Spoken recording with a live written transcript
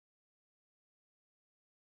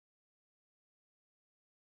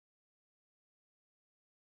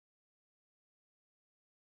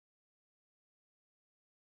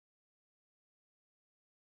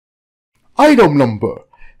Item Number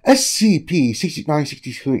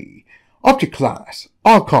SCP-6963. Object Class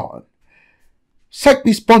Archon. Site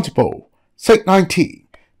Responsible Site-19.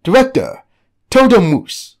 Director Totem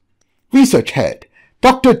Moose. Research Head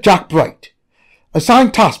Dr. Jack Bright.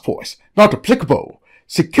 Assigned Task Force Not Applicable.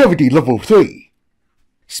 Security Level 3.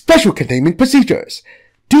 Special Containment Procedures.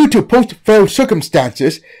 Due to post-fail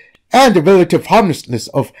circumstances and the relative harmlessness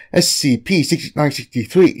of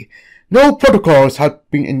SCP-6963, no protocols have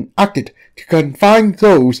been enacted to confine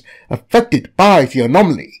those affected by the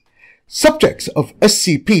anomaly. Subjects of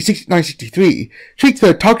SCP-6963 treat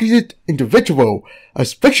the targeted individual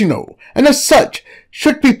as fictional and as such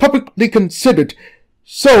should be publicly considered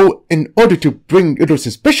so in order to bring little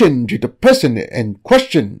suspicion to the person in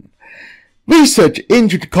question. Research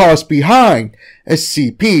into the cause behind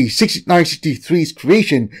SCP-6963's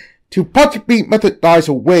creation to possibly methodize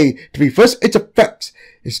a way to reverse its effects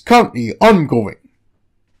is currently ongoing.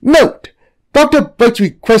 Note: Dr. Bright's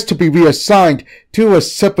request to be reassigned to a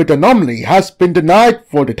separate anomaly has been denied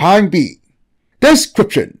for the time being.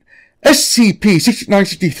 Description: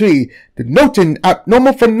 SCP-6963 denotes an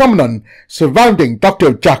abnormal phenomenon surrounding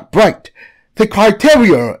Dr. Jack Bright. The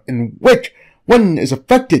criteria in which one is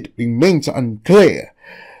affected remains unclear.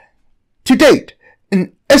 To date,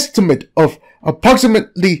 an estimate of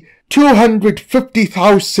approximately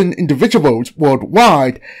 250,000 individuals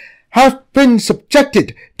worldwide have been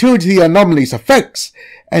subjected to the anomaly's effects,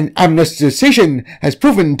 and amnestization has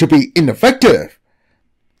proven to be ineffective.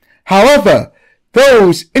 However,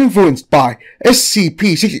 those influenced by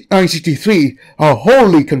SCP-6963 are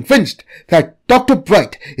wholly convinced that Dr.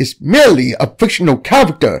 Bright is merely a fictional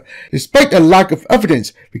character, despite a lack of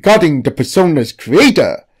evidence regarding the persona's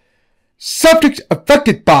creator. Subjects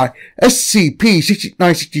affected by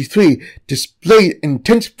SCP-6963 display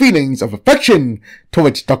intense feelings of affection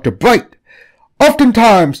towards Dr. Bright,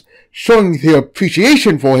 oftentimes showing their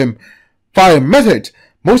appreciation for him via methods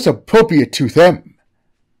most appropriate to them.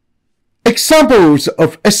 Examples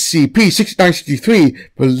of SCP-6963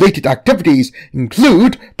 related activities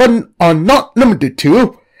include, but are not limited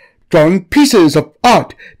to, drawing pieces of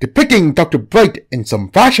art depicting Dr. Bright in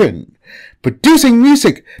some fashion, producing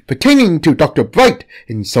music pertaining to Dr. Bright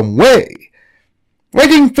in some way,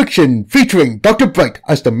 writing fiction featuring Dr. Bright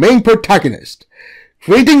as the main protagonist,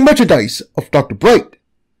 creating merchandise of Dr. Bright.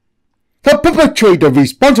 The perpetrator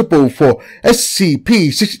responsible for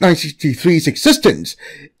SCP-6963's existence,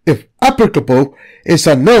 if applicable, is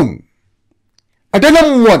unknown.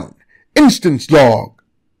 Addendum 1. Instance Log.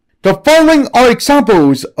 The following are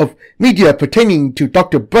examples of media pertaining to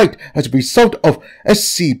Dr. Bright as a result of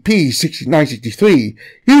SCP-6963,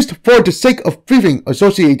 used for the sake of briefing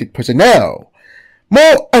associated personnel.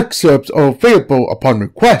 More excerpts are available upon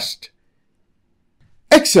request.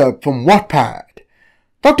 Excerpt from Wattpad.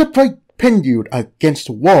 Dr. Bright penduled against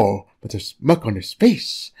the wall with a smirk on his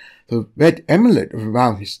face, the red amulet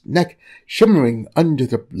around his neck shimmering under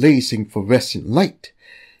the blazing fluorescent light.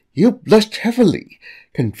 You blushed heavily,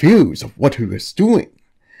 confused of what he was doing.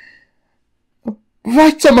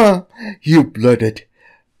 "Right, Summer," you blurted.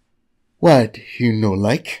 "What you know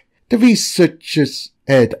like?" the researcher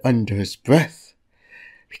said under his breath.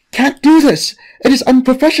 "We can't do this. It is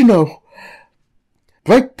unprofessional."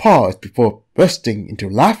 Bright paused before bursting into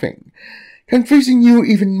laughing, confusing you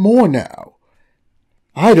even more now.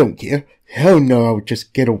 "I don't care. Hell no, I would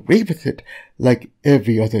just get away with it like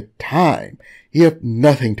every other time. You have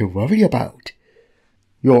nothing to worry about."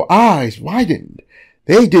 Your eyes widened.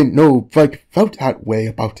 They didn't know Bright felt that way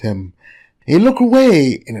about him. He looked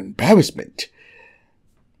away in embarrassment.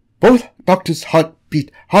 Both doctors' hearts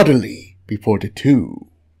beat heartily before the two.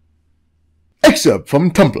 Excerpt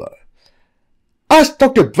from Tumblr. Ask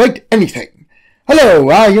Dr. Bright anything. "Hello,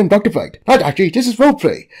 I am Dr. Bright. Not actually, this is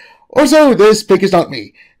roleplay. Also, this pic is not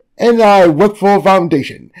me, and I work for a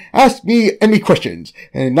foundation. Ask me any questions,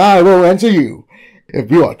 and I will answer you.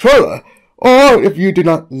 If you are a troller, or if you do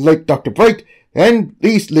not like Dr. Bright, then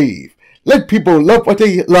please leave. Let people love what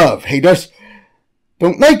they love, haters.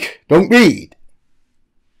 Don't like, don't read."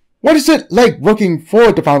 What is it like working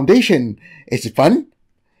for the Foundation? Is it fun?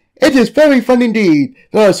 It is very fun indeed.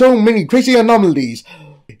 There are so many crazy anomalies,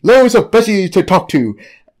 loads of besties to talk to,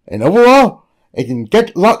 and overall, it can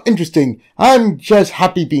get a lot interesting. I'm just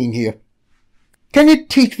happy being here. Can you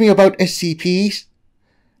teach me about SCPs?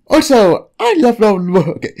 Also, I love your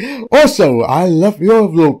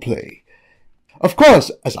roleplay. Of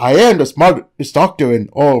course, as I am the smartest doctor in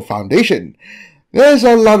all Foundation, there's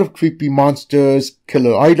a lot of creepy monsters,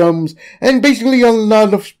 killer items, and basically a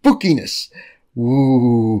lot of spookiness.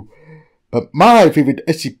 Ooh. But my favorite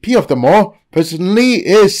SCP of them all, personally,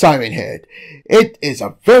 is Siren Head. It is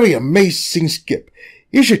a very amazing skip.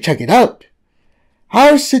 You should check it out.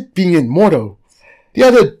 How's it being immortal? The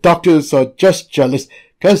other doctors are just jealous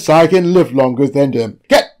because I can live longer than them.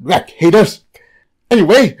 Get wrecked, haters!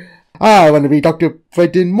 Anyway, I want to be Dr.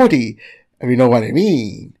 Fred and Morty, if you know what I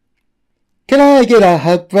mean. Can I get a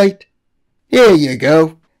hug, Bright? Here you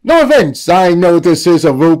go. No offense, I know this is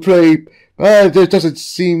a roleplay, but it doesn't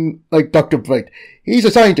seem like Dr. Bright. He's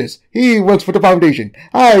a scientist. He works for the Foundation.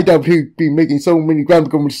 I doubt he'd be making so many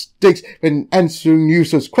grammatical mistakes when answering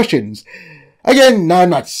users' questions. Again,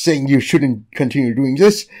 I'm not saying you shouldn't continue doing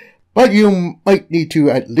this, but you might need to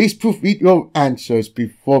at least proofread your answers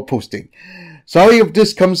before posting. Sorry if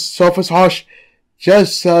this comes off as harsh,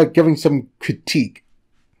 just giving some critique.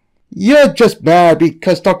 You're just mad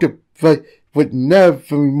because Dr. Bright would never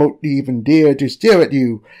remotely even dare to stare at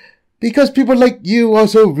you, because people like you are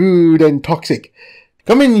so rude and toxic.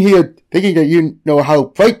 Come in here thinking that you know how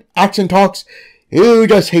Bright acts and talks. You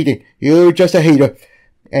just hate it. You're just a hater.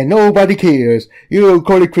 And nobody cares. You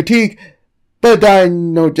call it critique, but I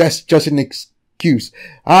know that's just an excuse.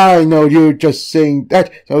 I know you're just saying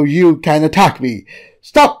that so you can attack me.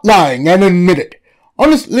 Stop lying and admit it.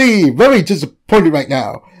 Honestly, very disappointed right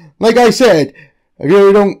now. Like I said, if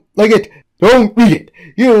you don't like it, don't read it.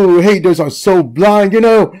 You haters are so blind, you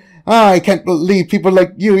know. I can't believe people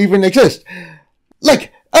like you even exist.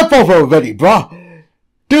 Like, up over already, brah.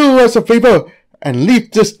 Do us a favor and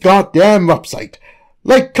leave this goddamn website.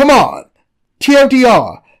 Like, come on.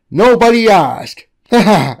 TLDR. Nobody asked.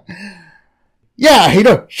 Haha. Yeah,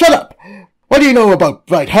 hater, shut up. What do you know about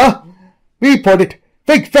Bright, huh? Report it.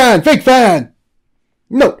 Fake fan, fake fan.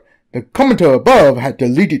 Note, the commenter above had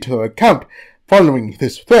deleted her account following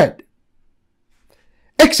this thread.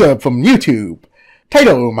 Excerpt from YouTube.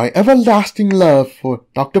 Title, My Everlasting Love for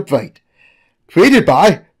Dr. Bright. Created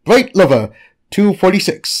by Bright Lover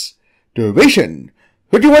 246. Duration,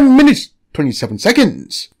 31 minutes, 27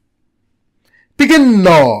 seconds. Begin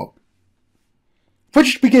log.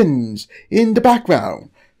 Footage begins. In the background,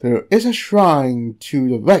 there is a shrine to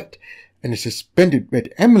the right and a suspended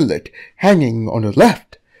red amulet hanging on the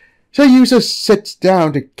left. The user sets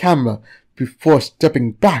down the camera before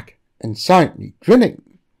stepping back and silently grinning.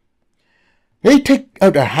 They take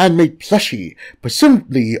out a handmade plushie,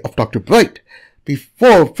 presumably of Dr. Bright,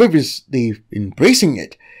 before vigorously embracing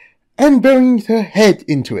it and burying their head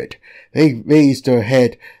into it. They raised their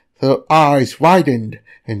head, their eyes widened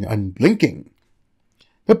and unblinking.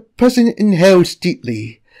 The person inhales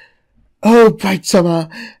deeply. Oh, Bright Summer,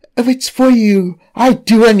 if it's for you, I'd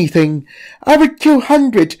do anything. I would kill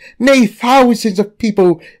hundreds, nay thousands of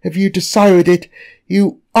people if you desired it.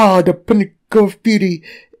 You are the pinnacle of beauty,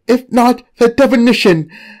 if not the definition.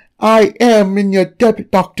 I am in your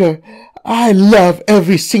debt, Doctor. I love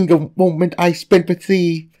every single moment I spent with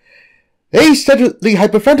thee. They steadily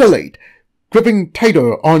hyperventilate, gripping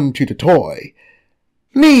tighter onto the toy.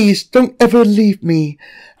 Please don't ever leave me.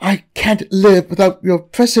 I can't live without your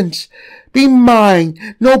presence. Be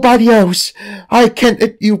mine, nobody else. I can't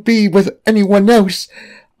let you be with anyone else.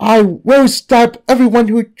 I will stop everyone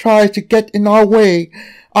who tries to get in our way,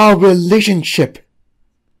 our relationship.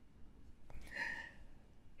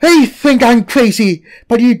 They think I'm crazy,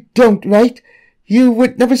 but you don't, right? You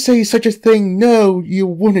would never say such a thing. No, you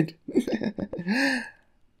wouldn't.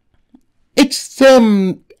 It's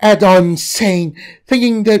them add-on saying,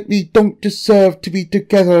 thinking that we don't deserve to be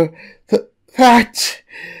together. That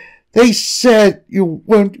they said you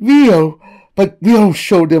weren't real, but we'll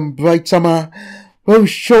show them, Bright Summer. We'll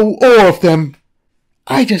show all of them.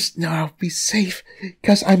 I just know I'll be safe,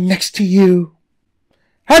 'cause I'm next to you.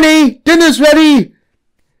 Honey, dinner's ready!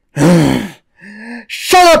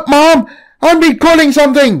 Shut up, Mom! I'm recording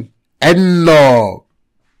something! End log.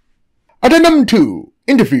 Addendum 2.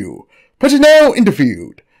 Interview. Personnel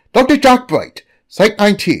interviewed. Dr. Jack Bright, Site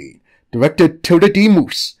 19. Director Tilda D.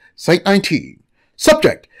 Moose, Site 19.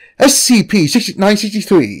 Subject,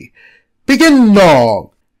 SCP-6963. Begin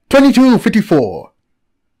log. 2254.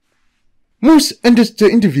 Moose enters the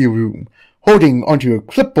interview room, holding onto a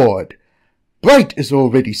clipboard. Bright is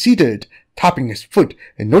already seated, tapping his foot,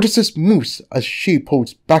 and notices Moose as she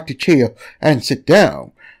pulls back the chair and sits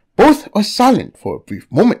down. Both are silent for a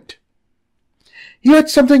brief moment. You had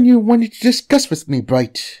something you wanted to discuss with me,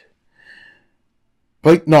 Bright.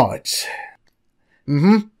 Bright nods.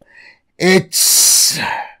 It's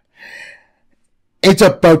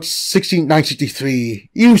about 16963.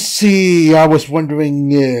 You see, I was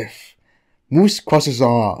wondering if... Moose crosses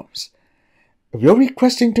arms. If you're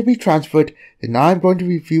requesting to be transferred, then I'm going to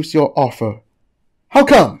refuse your offer. How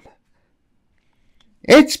come?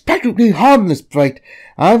 It's practically harmless, Bright.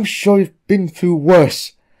 I'm sure you've been through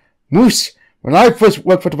worse. Moose, when I first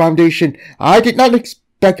worked for the Foundation, I did not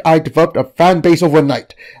expect I developed a fan base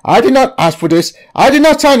overnight. I did not ask for this, I did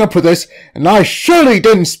not sign up for this, and I surely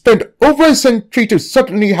didn't spend over a century to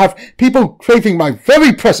suddenly have people craving my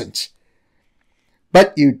very presence.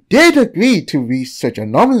 But you did agree to research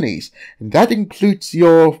anomalies, and that includes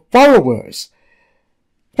your followers.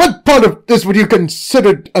 What part of this would you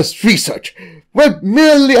consider as research? We're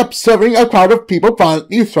merely observing a crowd of people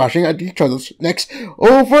violently thrashing at each other's necks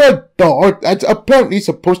over a doll that's apparently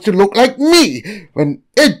supposed to look like me, when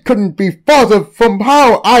it couldn't be farther from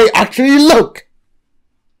how I actually look.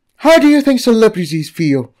 How do you think celebrities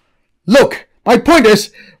feel? Look, my point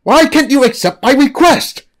is, why can't you accept my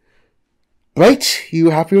request? Right, you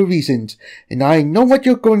have your reasons, and I know what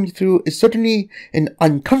you're going through is certainly an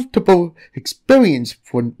uncomfortable experience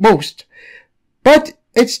for most, but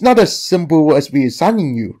it's not as simple as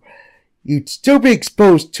reassigning you. You'd still be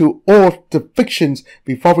exposed to all the fictions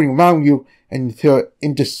revolving around you, and with your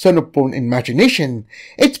indiscernible imagination,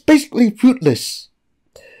 it's basically fruitless.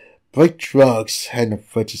 Bright shrugs and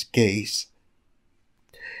averts his gaze.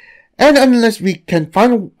 And unless we can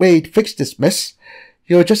find a way to fix this mess,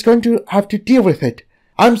 you're just going to have to deal with it.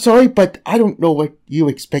 I'm sorry, but I don't know what you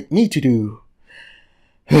expect me to do.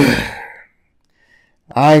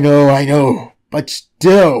 I know, but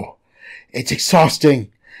still, it's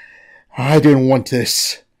exhausting. I didn't want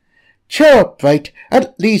this. Cheer up, Bright.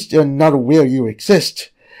 At least you're not aware you exist.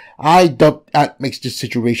 I doubt that makes the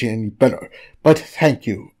situation any better, but thank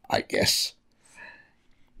you, I guess.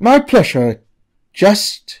 My pleasure.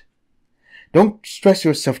 Just don't stress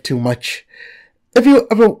yourself too much. If you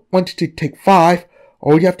ever wanted to take 5,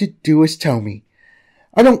 all you have to do is tell me.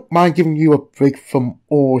 I don't mind giving you a break from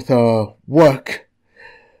all the work.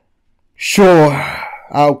 Sure,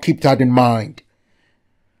 I'll keep that in mind.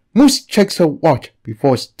 Moose checks her watch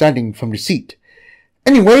before standing from the seat.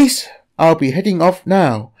 Anyways, I'll be heading off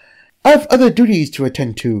now. I have other duties to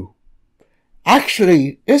attend to.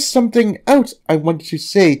 Actually, there's something else I wanted to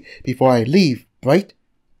say before I leave, Bright.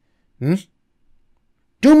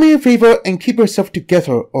 Do me a favor and keep yourself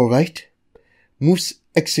together, alright? Moose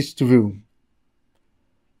exits the room.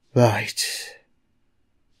 Right.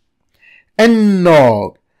 End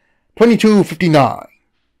log 2259.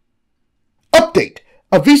 Update!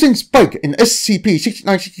 A recent spike in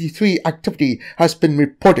SCP-6963 activity has been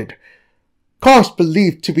reported. Cause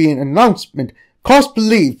believed to be an announcement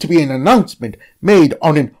made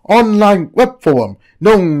on an online web forum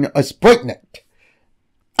known as Brightnet.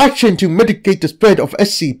 Action to mitigate the spread of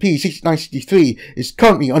SCP-6963 is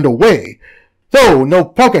currently underway, though no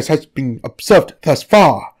progress has been observed thus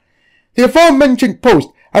far. The aforementioned post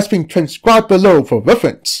has been transcribed below for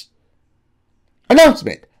reference.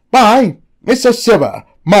 Announcement by Mr. Silver,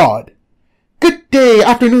 Mod. Good day,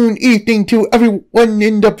 afternoon, evening to everyone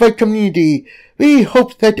in the Bright community. We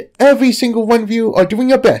hope that every single one of you are doing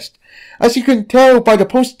your best. As you can tell by the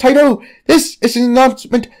post title, this is an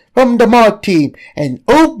announcement from the Mod team, and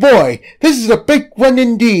oh boy, this is a big one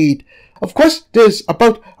indeed. Of course, this is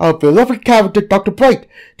about our beloved character, Dr. Bright.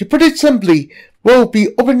 To put it simply, we'll be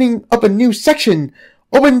opening up a new section,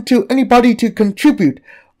 open to anybody to contribute.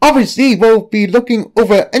 Obviously, we'll be looking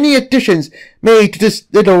over any additions made to this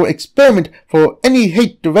little experiment for any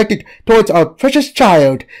hate directed towards our precious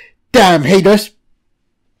child. Damn haters!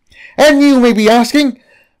 And you may be asking,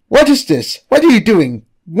 what is this? What are you doing?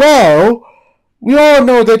 Well, we all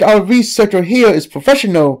know that our researcher here is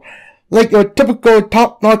professional. Like your typical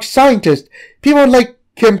top-notch scientist, people like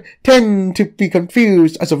him tend to be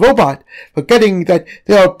confused as a robot, forgetting that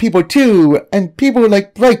there are people too, and people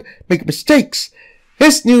like Bright make mistakes.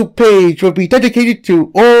 This new page will be dedicated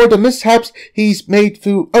to all the mishaps he's made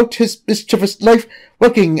throughout his mischievous life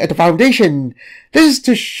working at the Foundation. This is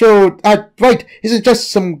to show that Bright isn't just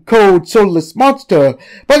some cold, soulless monster,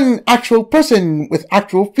 but an actual person with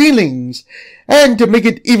actual feelings. And to make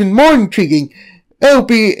it even more intriguing, it'll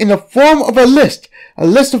be in the form of a list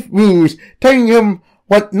of rules telling him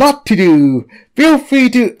what not to do. Feel free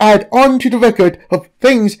to add on to the record of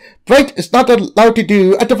things Bright is not allowed to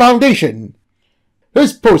do at the Foundation.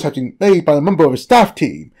 This post has been made by a member of the staff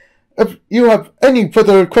team. If you have any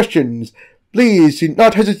further questions, please do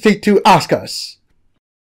not hesitate to ask us.